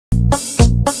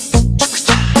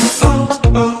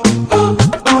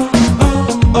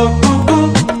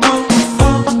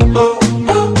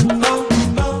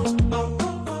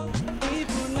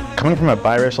from a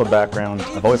biracial background,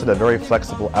 I've always had a very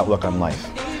flexible outlook on life.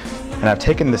 And I've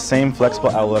taken the same flexible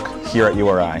outlook here at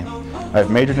URI.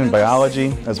 I've majored in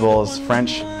biology as well as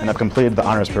French, and I've completed the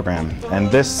honors program.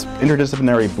 And this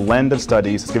interdisciplinary blend of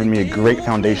studies has given me a great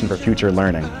foundation for future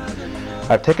learning.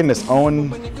 I've taken this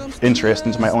own interest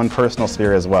into my own personal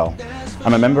sphere as well.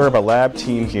 I'm a member of a lab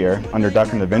team here under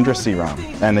Dr. Navindra Seeram,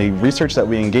 and the research that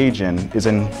we engage in is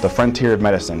in the frontier of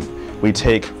medicine. We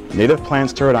take native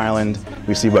plants to Rhode Island,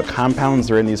 we see what compounds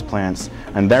are in these plants,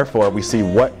 and therefore we see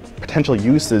what potential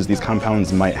uses these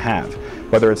compounds might have,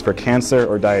 whether it's for cancer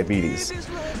or diabetes.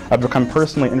 I've become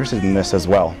personally interested in this as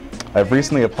well. I've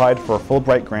recently applied for a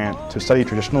Fulbright grant to study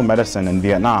traditional medicine in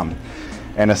Vietnam,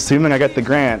 and assuming I get the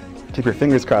grant, keep your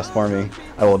fingers crossed for me,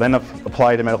 I will then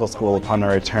apply to medical school upon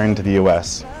my return to the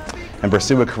US and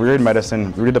pursue a career in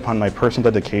medicine rooted upon my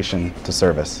personal dedication to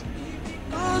service.